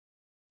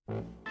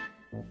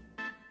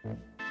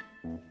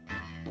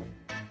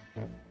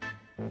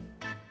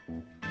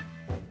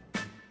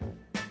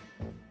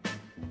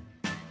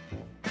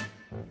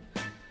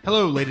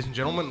Hello, ladies and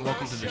gentlemen, and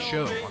welcome to the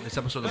show. On this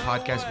episode of the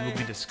podcast, we will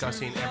be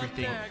discussing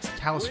everything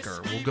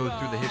Talisker. We'll go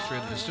through the history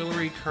of the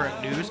distillery,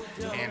 current news,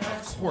 and,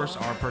 of course,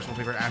 our personal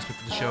favorite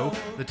aspect of the show,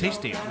 the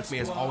tasting. With me,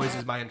 as always,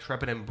 is my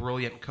intrepid and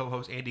brilliant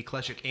co-host, Andy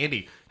Kleshik.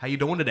 Andy, how you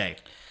doing today?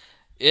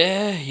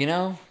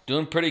 Yeah,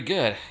 doing pretty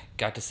good.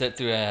 Got to sit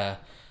through a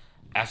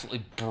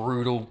absolutely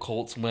brutal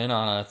Colts win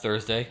on a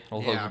Thursday at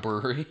Old Hogan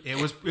Brewery. It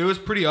was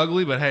pretty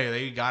ugly, but hey,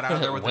 they got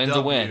out there with the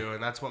W, win.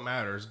 and that's what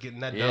matters,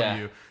 getting that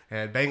W.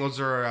 And Bengals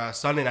are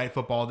Sunday night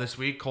football this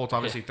week. Colts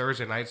obviously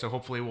Thursday night, so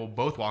hopefully we'll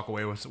both walk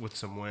away with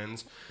some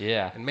wins.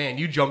 Yeah. And man,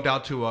 you jumped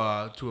out to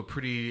a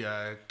pretty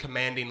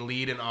commanding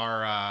lead in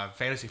our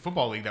fantasy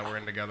football league that we're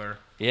in together.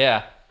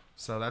 Yeah.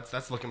 So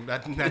that's looking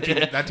that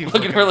team's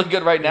looking really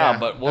good right now,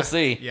 but we'll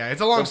see. Yeah,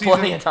 it's a long season.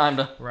 Plenty of time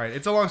to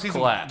it's a long season,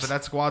 collapse. but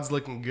that squad's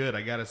looking good,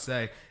 I gotta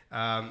say.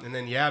 And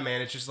then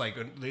man, it's just like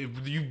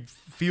you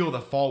feel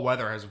the fall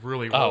weather has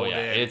really rolled in.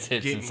 It's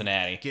hit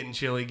Cincinnati, getting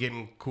chilly,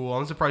 getting cool.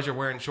 I'm surprised you're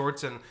wearing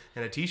shorts and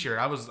a t-shirt.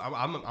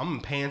 I'm in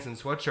pants and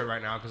sweatshirt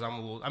right now because I'm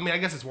a little. I mean, I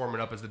guess it's warming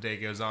up as the day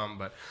goes on,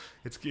 but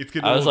it's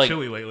getting a little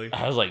chilly lately.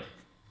 I was like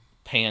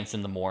pants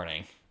in the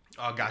morning.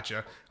 Oh,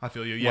 gotcha. I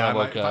feel you. Yeah,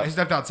 if I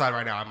stepped outside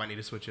right now, I might need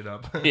to switch it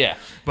up. Yeah,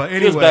 but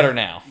anyway, feels better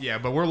now. Yeah,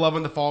 but we're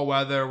loving the fall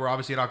weather. We're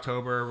obviously in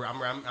October.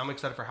 I'm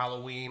excited for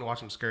Halloween. Watch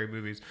some scary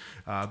movies.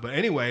 But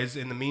anyways,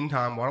 in the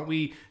meantime, why don't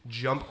we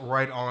jump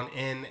right on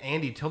in?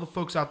 Andy, tell the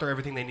folks out there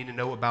everything they need to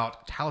know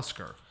about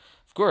Talisker.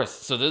 Of course.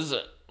 So this is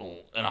an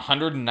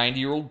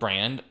 190-year-old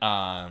brand.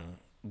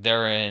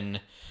 They're in,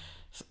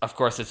 of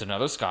course, it's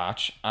another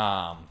Scotch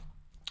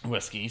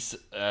whiskeys.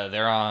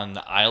 They're on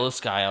the Isle of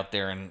Skye out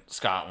there in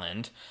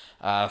Scotland.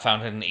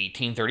 Founded in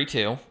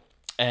 1832,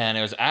 and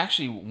it was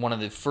actually one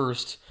of the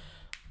first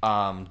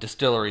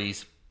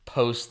distilleries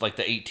post like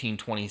the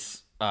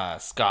 1820s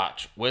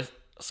Scotch with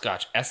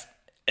Scotch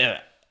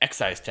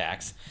excise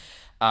tax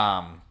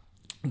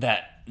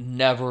that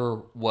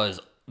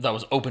was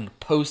opened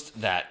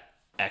post that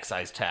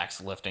excise tax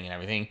lifting and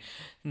everything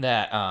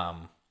that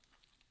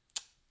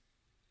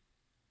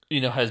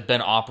has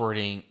been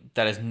operating,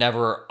 that has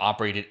never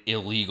operated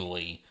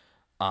illegally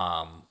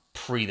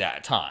pre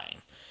that time.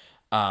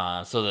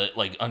 So that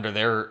like under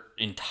their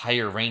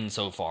entire reign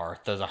so far,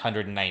 those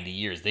 190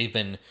 years, they've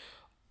been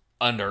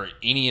under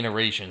any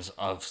iterations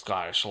of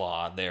Scottish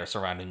law there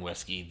surrounding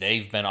whiskey.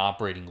 They've been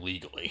operating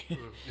legally.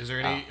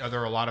 Are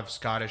there a lot of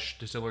Scottish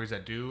distilleries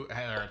that do, or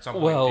at some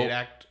point did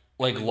act?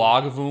 Like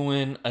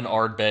Lagavulin and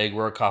Ardbeg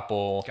were a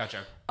couple.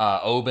 Gotcha.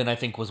 Oban, I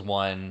think, was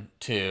one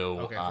too.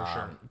 Okay, for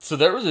sure. So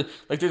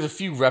there's a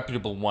few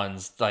reputable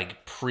ones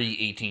like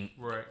pre-18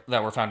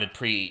 that were founded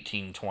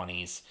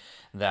pre-1820s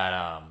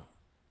that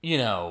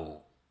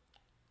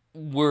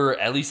we're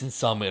at least in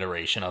some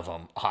iteration of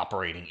them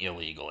operating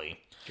illegally.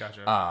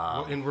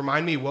 Gotcha. And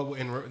remind me, what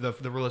in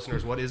the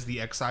listeners, what is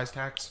the excise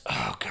tax?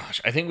 Oh gosh,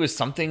 I think it was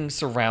something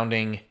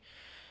surrounding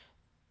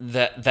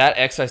that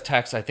excise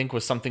tax. I think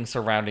was something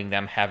surrounding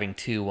them having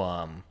to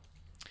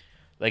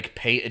like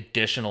pay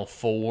additional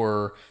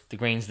for the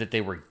grains that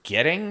they were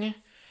getting.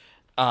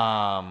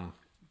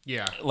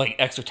 Like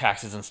extra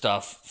taxes and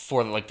stuff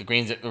for like the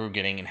grains that they were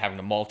getting and having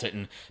to malt it,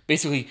 and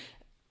basically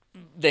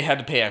they had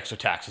to pay extra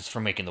taxes for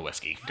making the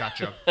whiskey.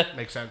 Gotcha.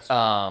 Makes sense.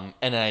 And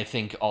then I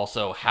think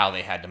also how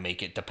they had to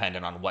make it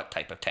dependent on what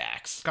type of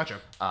tax. Gotcha.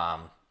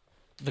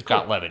 That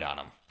got levied on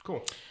them.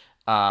 Cool.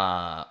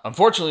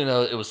 Unfortunately,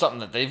 though, it was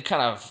something that they've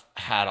kind of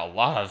had a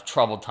lot of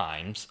troubled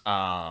times.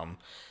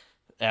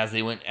 As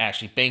they went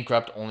actually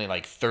bankrupt only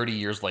like 30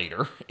 years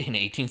later in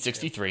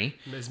 1863.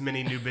 As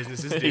many new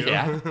businesses do.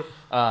 Yeah.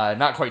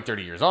 Not quite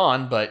 30 years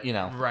on, but,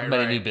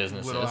 many new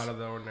businesses. A little out of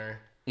the ordinary.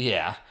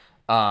 Yeah.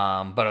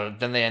 But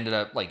then they ended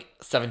up like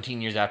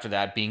 17 years after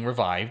that being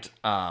revived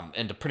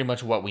into pretty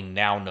much what we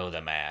now know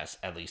them as,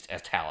 at least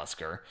as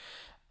Talisker.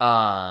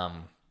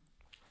 And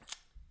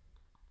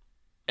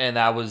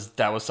that was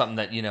something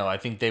that, I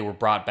think they were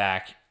brought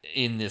back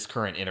in this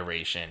current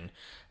iteration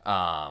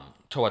to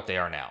what they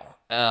are now.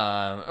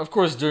 Of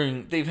course,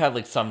 they've had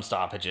like some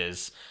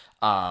stoppages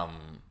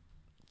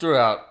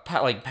throughout,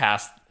 like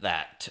past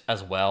that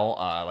as well.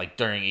 Like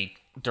during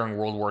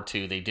World War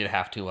II, they did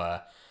have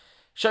to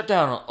shut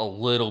down a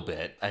little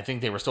bit. I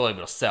think they were still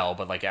able to sell,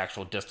 but like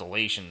actual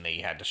distillation, they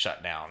had to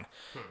shut down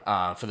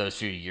for those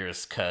few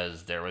years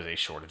because there was a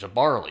shortage of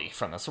barley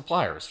from the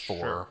suppliers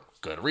for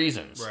good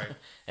reasons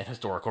and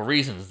historical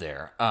reasons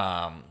there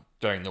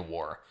during the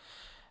war.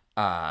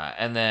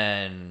 And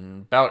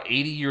then about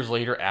 80 years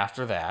later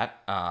after that,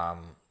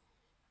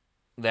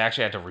 they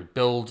actually had to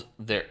rebuild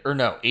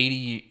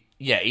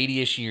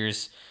 80-ish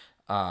years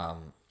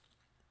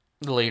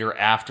later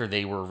after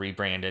they were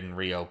rebranded and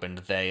reopened,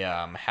 they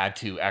had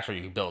to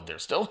actually rebuild their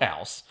still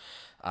house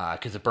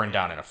because it burned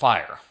down in a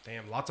fire.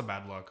 Damn, lots of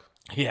bad luck.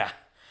 Yeah.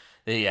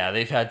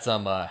 They've had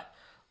some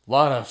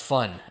lot of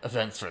fun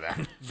events for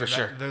them,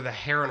 sure. They're the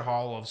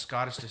Harrenhal of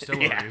Scottish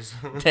distilleries.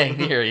 Dang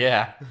near,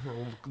 yeah.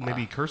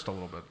 Maybe cursed a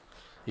little bit.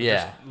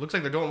 Yeah. Looks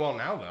like they're doing well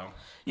now, though.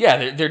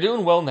 Yeah, they're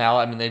doing well now.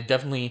 I mean, they've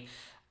definitely.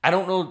 I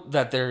don't know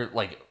that they're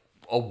like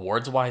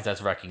awards wise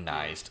that's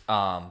recognized.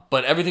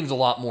 But everything's a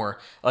lot more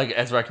like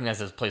as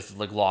recognized as places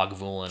like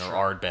Lagavulin or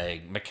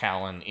Ardbeg,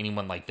 Macallan,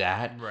 anyone like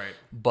that. Right.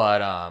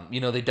 But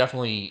they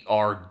definitely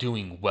are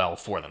doing well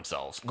for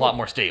themselves. A lot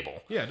more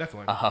stable. Yeah,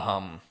 definitely.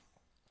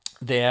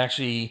 They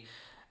actually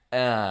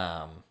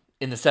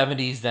in the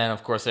 70s then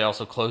of course they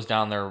also closed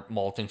down their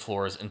malting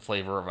floors in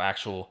favor of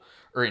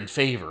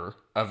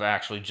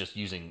actually just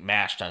using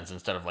mash tuns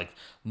instead of like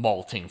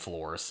malting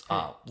floors,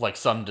 like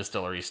some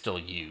distilleries still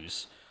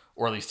use,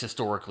 or at least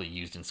historically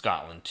used in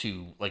Scotland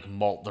to like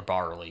malt the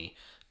barley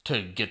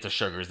to get the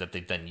sugars that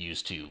they then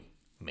use to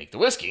make the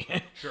whiskey.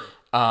 Sure.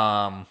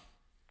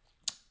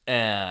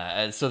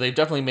 And so they've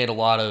definitely made a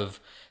lot of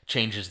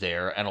changes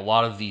there, and a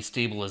lot of the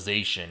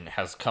stabilization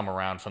has come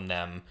around from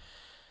them.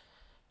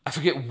 I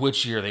forget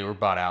which year they were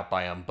bought out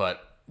by them,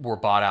 but were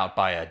bought out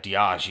by a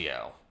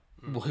Diageo,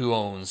 who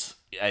owns,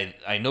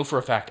 I know for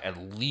a fact,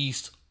 at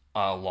least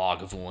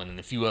Lagavulin and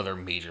a few other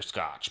major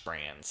Scotch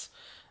brands.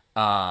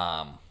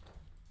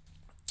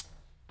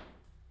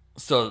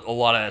 So a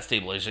lot of that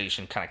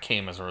stabilization kind of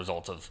came as a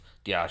result of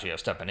Diageo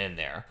stepping in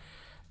there.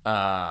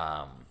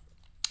 And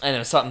it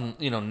was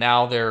something,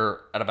 now they're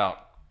at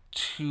about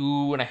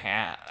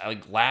 2.5,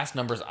 like last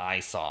numbers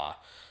I saw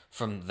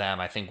from them,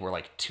 I think were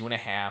like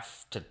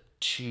 2.5 to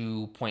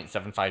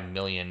 2.75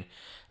 million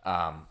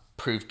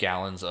proof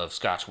gallons of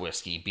Scotch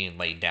whiskey being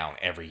laid down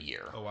every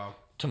year. Oh, wow.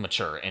 To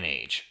mature in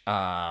age.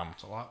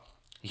 That's a lot.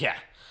 Yeah.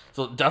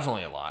 So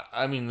definitely a lot.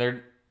 I mean,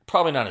 they're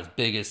probably not as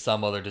big as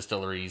some other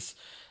distilleries.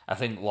 I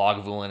think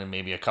Lagavulin and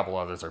maybe a couple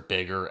others are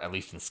bigger, at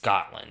least in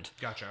Scotland.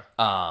 Gotcha.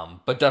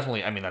 But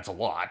definitely, I mean, that's a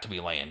lot to be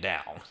laying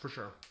down. For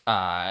sure.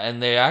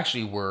 And they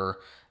actually were,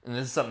 and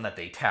this is something that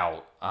they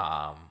tout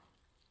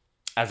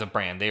as a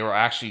brand. They were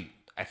actually,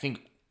 I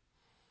think,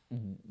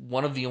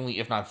 one of the only,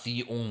 if not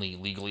the only,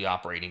 legally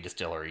operating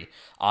distillery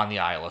on the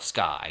Isle of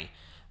Skye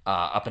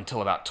up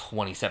until about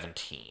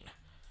 2017.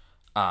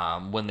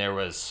 When there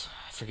was,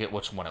 I forget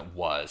which one it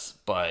was,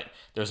 but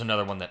there's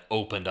another one that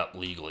opened up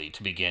legally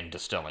to begin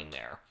distilling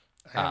there.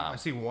 I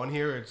see one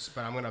here,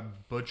 but I'm going to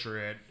butcher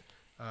it.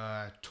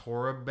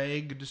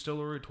 Torabag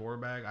Distillery?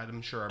 Torabag?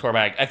 I'm sure.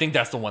 Torabag. I think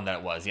that's the one that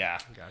it was, yeah.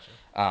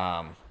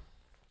 Gotcha.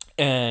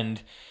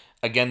 And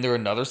again, they're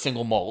another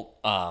single malt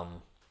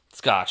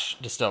Scotch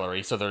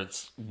distillery. So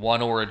there's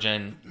one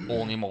origin,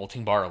 only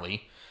malting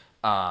barley.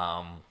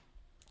 They're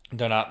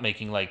not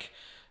making like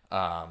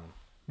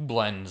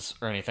blends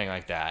or anything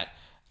like that.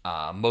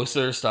 Most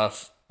of their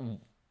stuff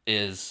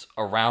is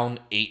around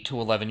 8 to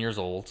 11 years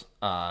old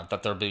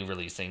that they'll be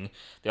releasing.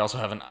 They also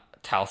have a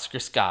Talisker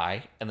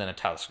Sky and then a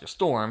Talisker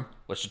Storm,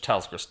 which the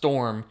Talisker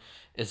Storm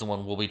is the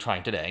one we'll be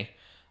trying today.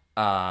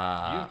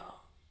 A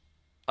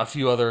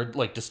few other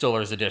like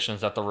distillers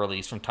editions that they'll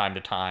release from time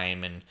to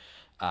time, and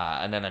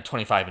then a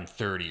 25 and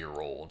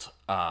 30-year-old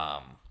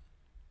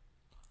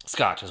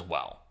Scotch as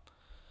well.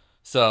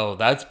 So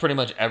that's pretty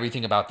much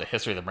everything about the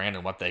history of the brand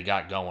and what they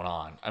got going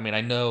on. I mean,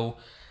 I know,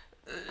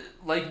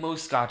 like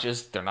most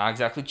Scotches, they're not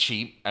exactly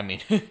cheap. I mean,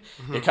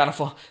 they kind of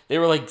fall. They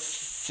were like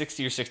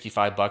 $60 or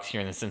 $65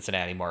 here in the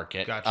Cincinnati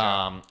market.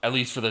 Gotcha. At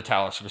least for the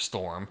Talisker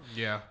Storm.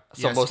 Yeah.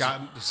 So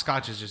Yeah,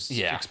 Scotch is just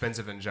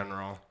expensive in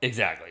general.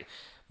 Exactly.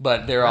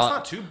 But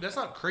That's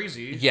not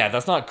crazy. Yeah,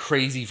 that's not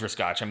crazy for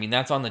Scotch. I mean,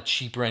 that's on the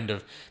cheaper end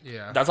of.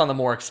 Yeah. That's on the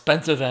more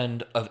expensive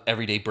end of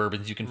everyday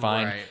bourbons you can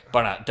find, Right.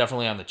 but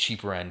definitely on the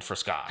cheaper end for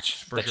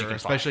Scotch. For sure,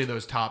 especially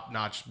those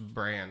top-notch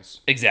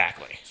brands.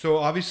 Exactly. So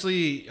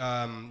obviously,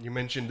 you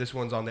mentioned this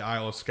one's on the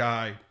Isle of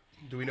Skye.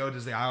 Do we know,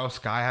 does the Isle of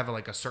Skye have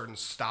like a certain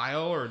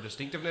style or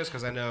distinctiveness?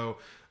 Because I know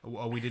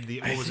we did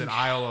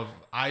Isle of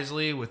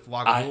Islay with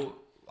Lagavulin.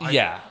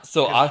 Yeah,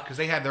 so because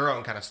they had their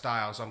own kind of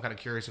style, so I'm kind of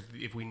curious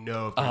if we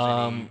know if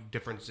there's any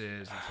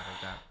differences and stuff like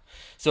that.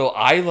 So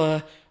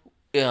Islay,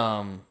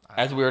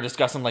 as we were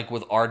discussing, like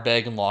with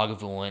Ardbeg and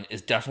Lagavulin,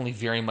 is definitely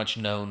very much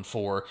known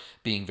for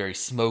being very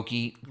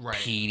smoky,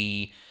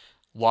 peaty.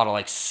 A lot of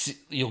like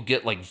you'll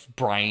get like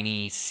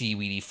briny,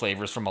 seaweedy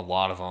flavors from a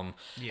lot of them,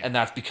 and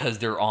that's because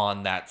they're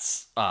on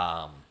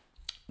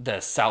the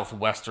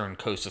southwestern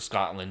coast of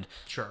Scotland,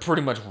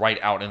 pretty much right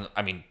out in.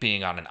 I mean,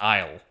 being on an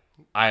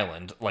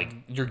island, like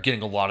you're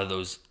getting a lot of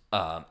those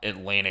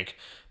Atlantic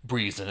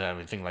breeze and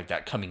everything like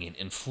that coming in,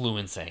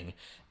 influencing,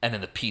 and then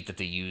the peat that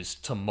they use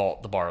to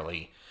malt the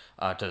barley,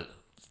 to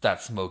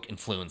that smoke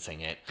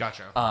influencing it.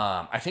 Gotcha.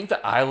 I think the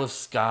Isle of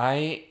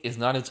Skye is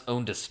not its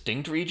own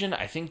distinct region.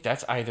 I think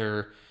that's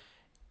either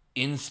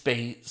in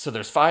space. So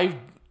there's five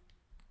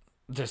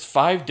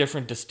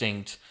different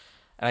distinct,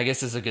 and I guess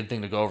this is a good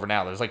thing to go over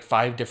now. There's like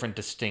 5 different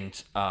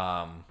distinct,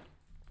 4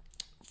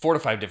 to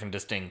 5 different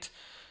distinct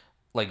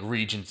like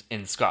regions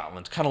in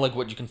Scotland, kind of like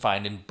what you can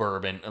find in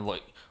bourbon and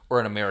like,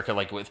 or in America,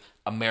 like with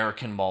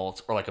American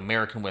malt or like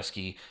American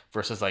whiskey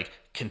versus like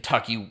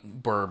Kentucky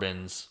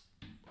bourbons,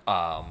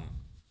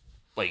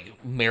 like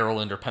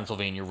Maryland or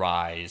Pennsylvania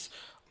rye,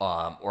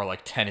 or like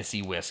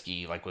Tennessee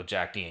whiskey, like with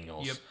Jack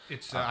Daniels. Yep,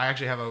 it's I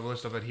actually have a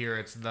list of it here.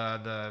 It's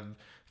the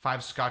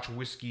five Scotch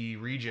whiskey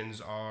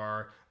regions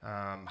are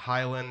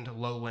Highland,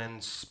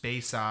 Lowland,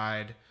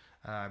 Speyside,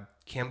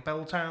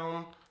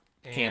 Campbelltown,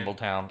 And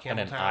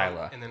then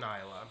Islay. And then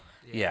Islay.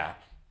 Yeah.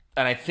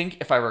 And I think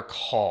if I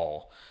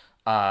recall,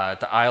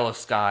 the Isle of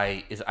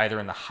Skye is either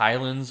in the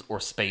Highlands or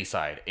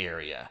Speyside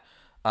area,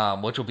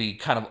 which will be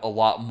kind of a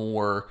lot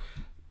more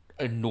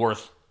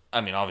north. I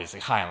mean, obviously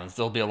Highlands.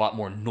 There'll be a lot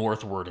more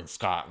northward in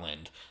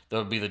Scotland.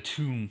 That'll be the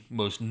two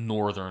most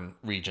northern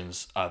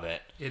regions of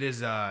it. It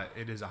is a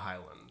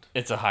Highland.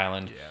 It's a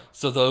Highland. Yeah.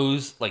 So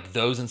those in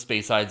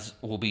Speysides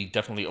will be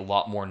definitely a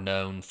lot more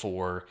known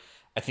for,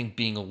 I think,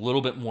 being a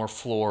little bit more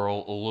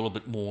floral, a little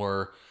bit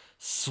more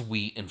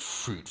sweet and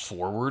fruit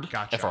forward.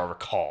 Gotcha. If I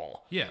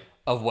recall. Yeah.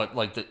 Of what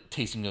like the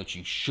tasting notes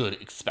you should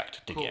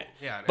expect to get.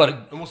 Yeah. But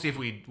and we'll see if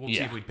we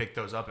pick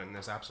those up in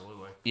this.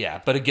 Absolutely.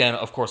 yeah, but again,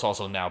 of course,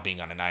 also now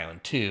being on an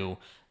island too,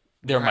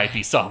 there might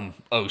be some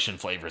ocean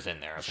flavors in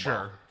there as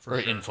well. For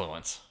sure.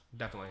 Influence.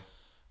 Definitely.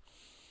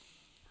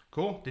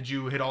 Cool. Did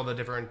you hit all the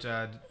different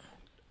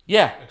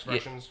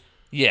expressions?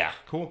 Yeah.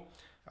 Cool.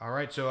 All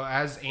right. So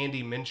as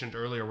Andy mentioned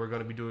earlier, we're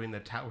going to be doing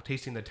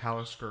tasting the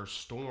Talisker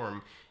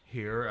Storm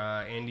here.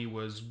 Andy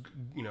was,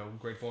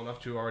 grateful enough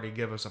to already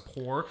give us a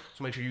pour.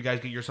 So make sure you guys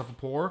get yourself a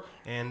pour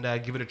and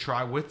give it a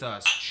try with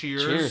us.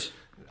 Cheers. Cheers.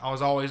 I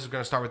was always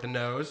going to start with the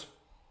nose.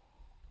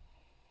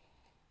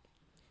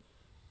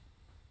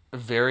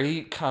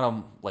 Very kind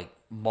of like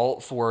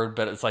malt forward,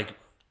 but it's like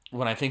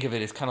when I think of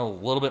it, it's kind of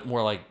a little bit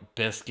more like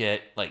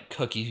biscuit, like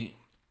cookie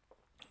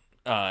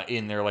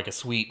in there, like a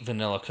sweet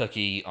vanilla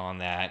cookie on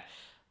that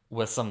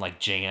with some like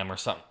jam or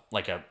something,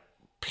 like a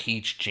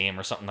peach jam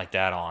or something like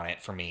that on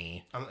it for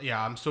me.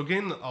 I'm still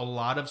getting a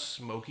lot of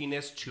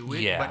smokiness to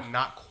it, but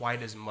not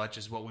quite as much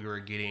as what we were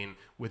getting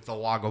with the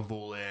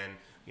Lagavulin,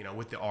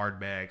 with the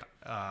Ardbeg.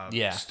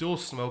 Still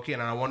smoky,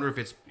 and I wonder if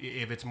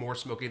it's more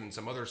smoky than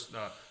some other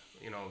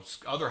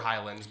other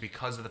Highlands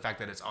because of the fact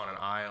that it's on an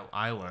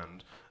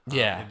island.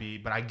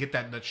 But I get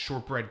that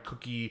shortbread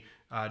cookie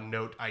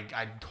note.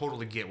 I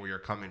totally get where you're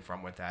coming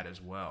from with that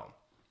as well.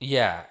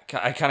 Yeah,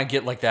 I kind of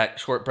get like that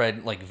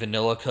shortbread, like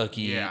vanilla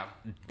cookie,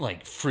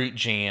 like fruit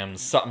jam,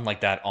 something like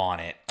that on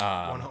it.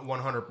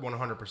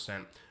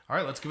 100%. All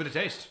right, let's give it a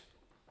taste.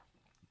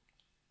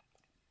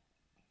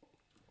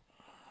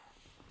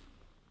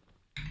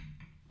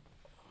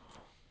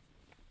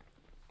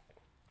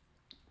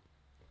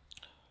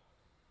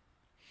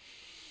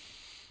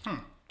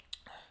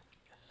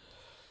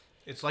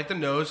 It's like the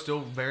nose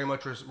still very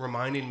much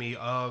reminding me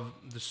of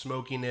the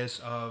smokiness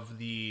of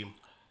the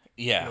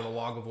the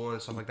Lagavulin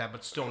and stuff like that,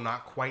 but still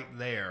not quite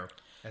there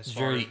as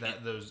far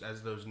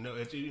as those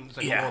notes. It's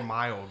like a more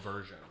mild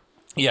version.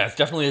 Yeah, it's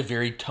definitely a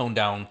very toned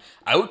down.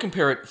 I would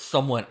compare it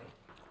somewhat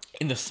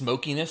in the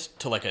smokiness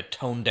to like a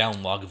toned down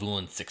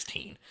Lagavulin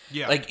 16.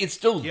 Yeah, like it's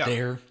still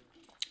there,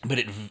 but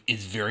it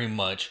is very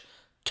much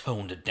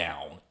toned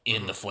down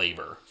in the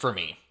flavor for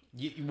me.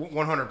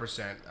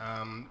 100%.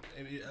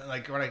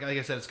 Like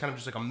I said, it's kind of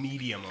just like a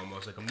medium,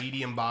 almost like a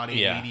medium body,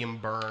 medium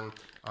burn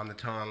on the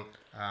tongue.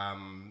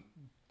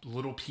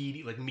 Little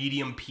peat, like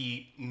medium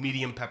peat,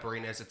 medium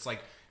pepperiness. It's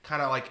like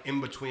kind of like in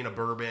between a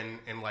bourbon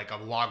and like a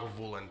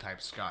Lagavulin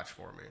type Scotch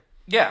for me.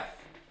 Yeah,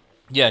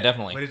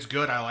 definitely. But it's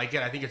good. I like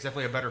it. I think it's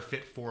definitely a better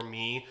fit for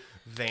me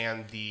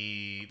than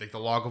the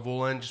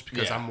Lagavulin, just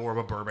because I'm more of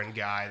a bourbon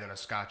guy than a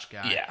Scotch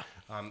guy. Yeah.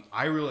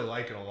 I really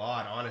like it a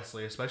lot,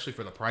 honestly, especially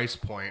for the price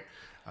point.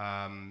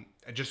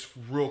 Just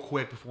real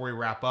quick before we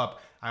wrap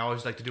up, I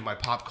always like to do my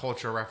pop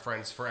culture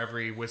reference for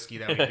every whiskey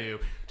that we do.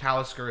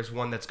 Talisker is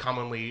one that's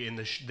commonly in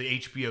the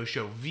HBO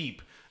show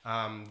Veep.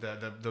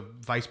 The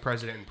vice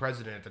president and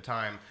president at the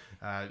time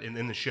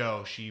in the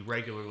show, she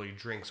regularly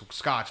drinks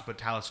Scotch, but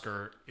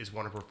Talisker is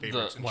one of her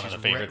favorites, and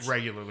she's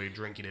regularly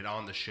drinking it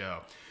on the show.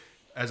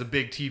 As a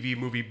big TV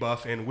movie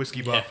buff and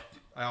whiskey buff,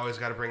 I always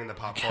got to bring in the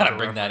pop culture. Gotta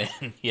bring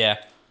that in, yeah.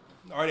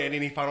 All right,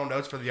 any final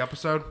notes for the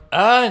episode?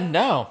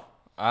 No.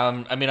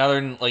 I mean,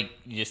 other than like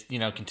just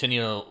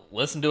continue to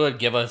listen to it,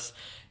 give us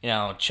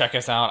check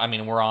us out. I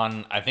mean, we're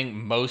on I think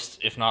most,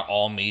 if not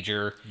all,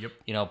 major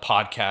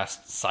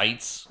podcast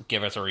sites.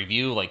 Give us a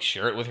review, like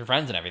share it with your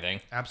friends and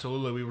everything.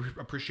 Absolutely, we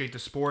appreciate the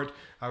support,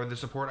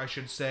 I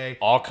should say.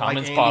 All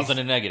comments, like positive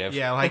and negative.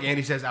 Yeah, like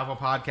Andy says, Apple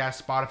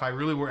Podcasts, Spotify,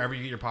 really wherever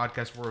you get your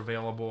podcasts, we're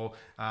available.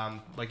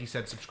 Like he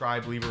said,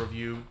 subscribe, leave a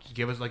review,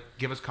 give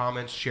us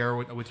comments, share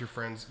with your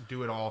friends,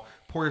 do it all.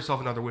 Pour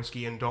yourself another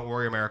whiskey, and don't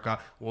worry, America,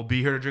 we'll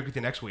be here to drink with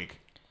you next week.